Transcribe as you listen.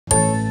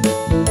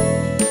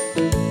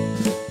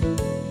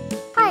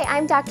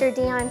Dr.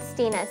 Dion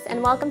Steenis,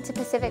 and welcome to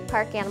Pacific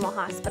Park Animal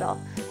Hospital.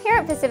 Here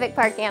at Pacific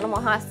Park Animal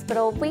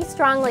Hospital, we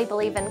strongly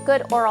believe in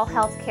good oral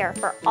health care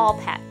for all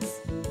pets.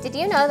 Did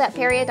you know that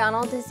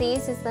periodontal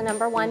disease is the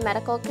 #1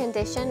 medical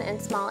condition in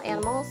small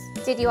animals?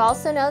 Did you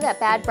also know that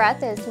bad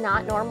breath is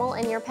not normal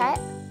in your pet?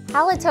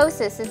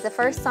 Halitosis is the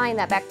first sign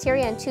that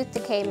bacteria and tooth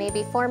decay may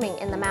be forming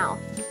in the mouth.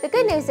 The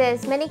good news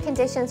is many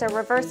conditions are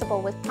reversible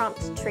with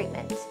prompt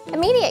treatment.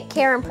 Immediate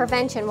care and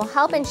prevention will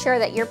help ensure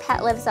that your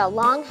pet lives a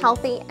long,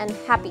 healthy, and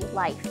happy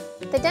life.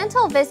 The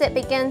dental visit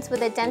begins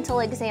with a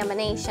dental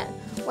examination,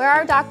 where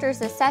our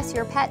doctors assess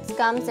your pet's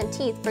gums and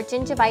teeth for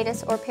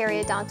gingivitis or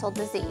periodontal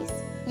disease.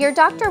 Your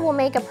doctor will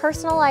make a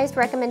personalized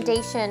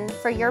recommendation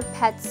for your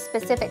pet's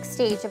specific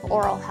stage of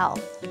oral health.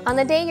 On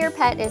the day your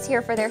pet is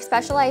here for their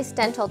specialized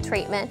dental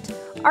treatment,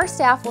 our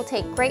staff will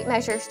take great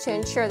measures to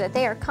ensure that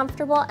they are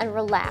comfortable and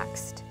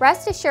relaxed.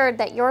 Rest assured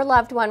that your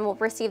loved one will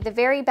receive the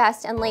very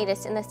best and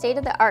latest in the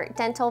state-of-the-art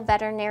dental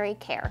veterinary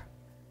care.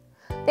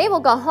 They will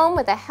go home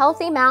with a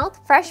healthy mouth,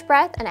 fresh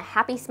breath, and a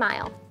happy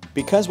smile.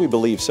 Because we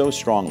believe so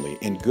strongly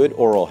in good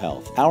oral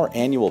health, our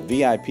annual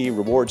VIP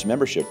Rewards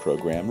membership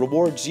program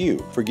rewards you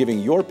for giving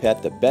your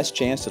pet the best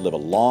chance to live a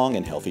long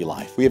and healthy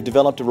life. We have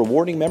developed a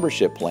rewarding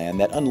membership plan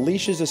that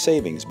unleashes the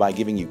savings by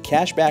giving you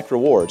cashback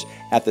rewards,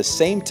 at the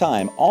same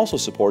time also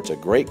supports a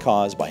great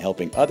cause by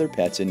helping other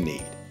pets in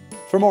need.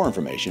 For more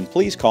information,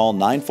 please call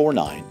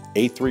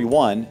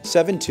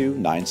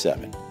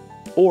 949-831-7297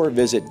 or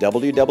visit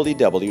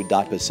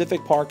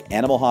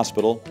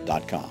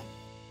www.pacificparkanimalhospital.com.